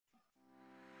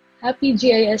Happy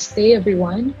GIS Day,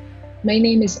 everyone. My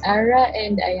name is Ara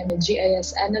and I am a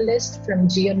GIS analyst from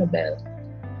Nobel.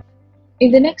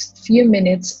 In the next few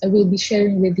minutes, I will be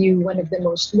sharing with you one of the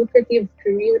most lucrative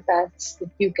career paths that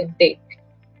you can take.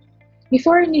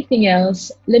 Before anything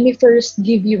else, let me first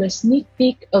give you a sneak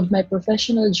peek of my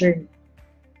professional journey.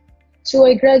 So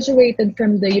I graduated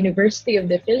from the University of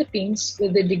the Philippines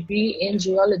with a degree in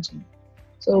geology.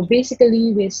 So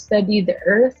basically, we study the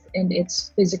Earth and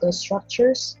its physical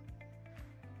structures.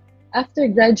 After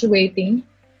graduating,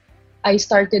 I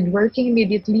started working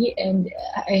immediately and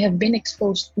I have been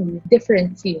exposed to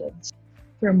different fields,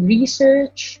 from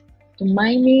research to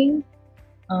mining,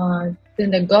 to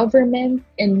the government,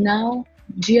 and now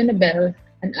Nobel,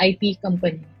 an IT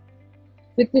company.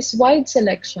 With this wide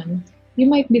selection, you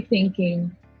might be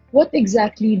thinking, what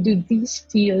exactly do these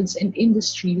fields and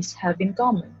industries have in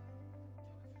common?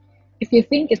 If you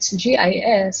think it's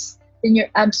GIS, then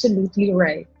you're absolutely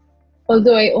right.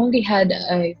 Although I only had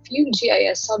a few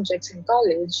GIS subjects in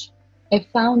college, I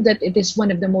found that it is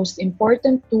one of the most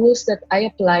important tools that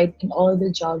I applied in all the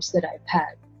jobs that I've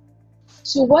had.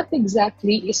 So what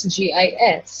exactly is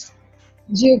GIS?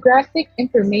 Geographic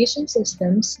Information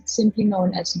Systems, simply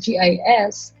known as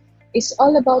GIS, is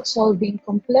all about solving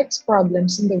complex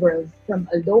problems in the world from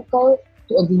a local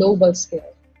to a global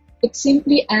scale. It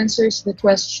simply answers the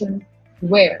question,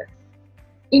 where?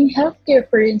 In healthcare,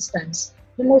 for instance,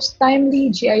 the most timely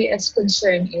GIS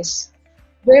concern is,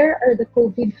 where are the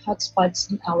COVID hotspots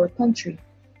in our country?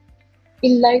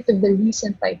 In light of the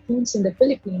recent typhoons in the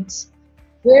Philippines,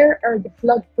 where are the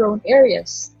flood-prone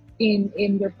areas in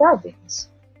your province?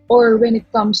 Or when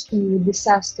it comes to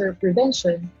disaster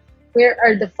prevention, where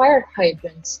are the fire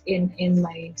hydrants in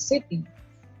my city?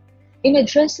 In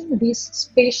addressing these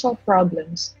spatial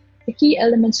problems, the key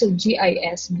elements of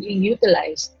GIS being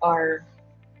utilized are,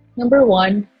 number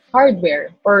one, hardware,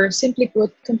 or simply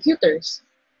put, computers,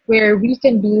 where we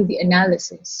can do the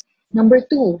analysis. Number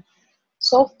two,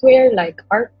 software like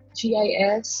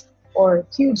ArcGIS or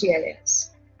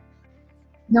QGIS.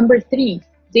 Number three,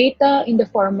 data in the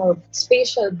form of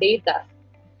spatial data,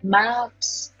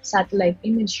 maps, satellite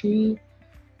imagery.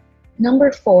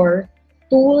 Number four,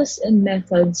 tools and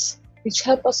methods which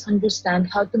help us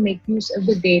understand how to make use of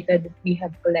the data that we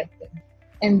have collected.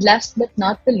 And last but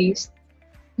not the least,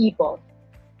 people,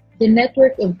 the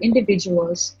network of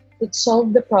individuals that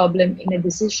solve the problem in a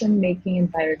decision-making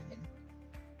environment.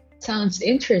 Sounds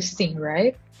interesting,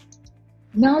 right?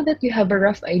 Now that you have a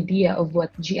rough idea of what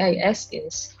GIS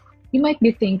is, you might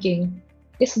be thinking,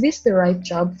 is this the right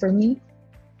job for me?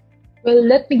 Well,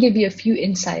 let me give you a few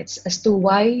insights as to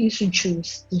why you should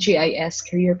choose the GIS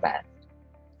career path.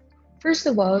 First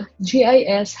of all,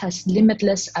 GIS has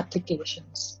limitless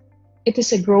applications. It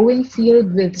is a growing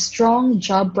field with strong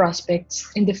job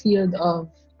prospects in the field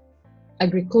of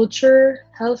agriculture,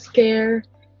 healthcare,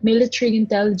 military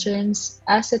intelligence,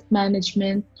 asset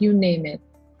management, you name it.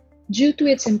 Due to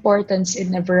its importance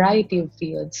in a variety of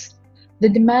fields, the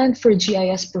demand for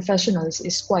GIS professionals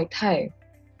is quite high.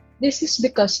 This is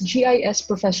because GIS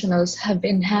professionals have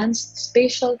enhanced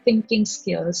spatial thinking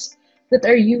skills that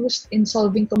are used in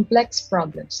solving complex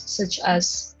problems, such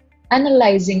as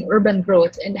analyzing urban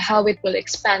growth and how it will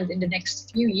expand in the next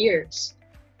few years,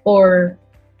 or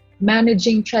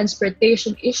managing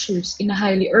transportation issues in a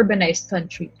highly urbanized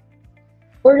country,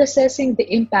 or assessing the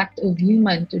impact of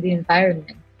human to the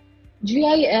environment.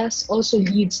 GIS also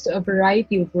leads to a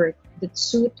variety of work that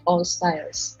suit all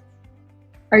styles.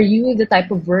 Are you the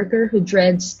type of worker who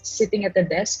dreads sitting at a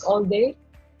desk all day?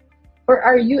 Or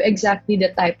are you exactly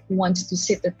the type who wants to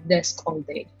sit at the desk all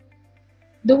day?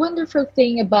 The wonderful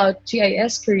thing about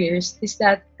GIS careers is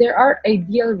that there are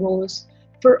ideal roles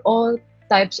for all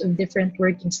types of different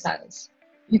working styles.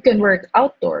 You can work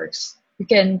outdoors, you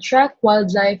can track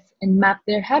wildlife and map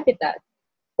their habitat,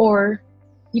 or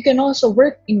you can also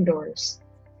work indoors,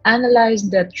 analyze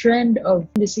the trend of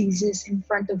diseases in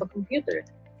front of a computer.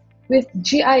 With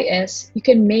GIS, you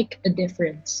can make a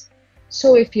difference.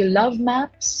 So if you love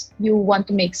maps, you want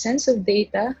to make sense of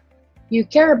data, you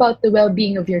care about the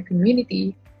well-being of your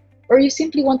community, or you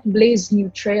simply want to blaze new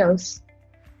trails,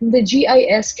 the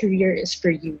GIS career is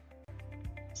for you.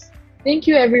 Thank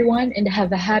you everyone and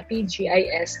have a happy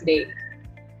GIS day.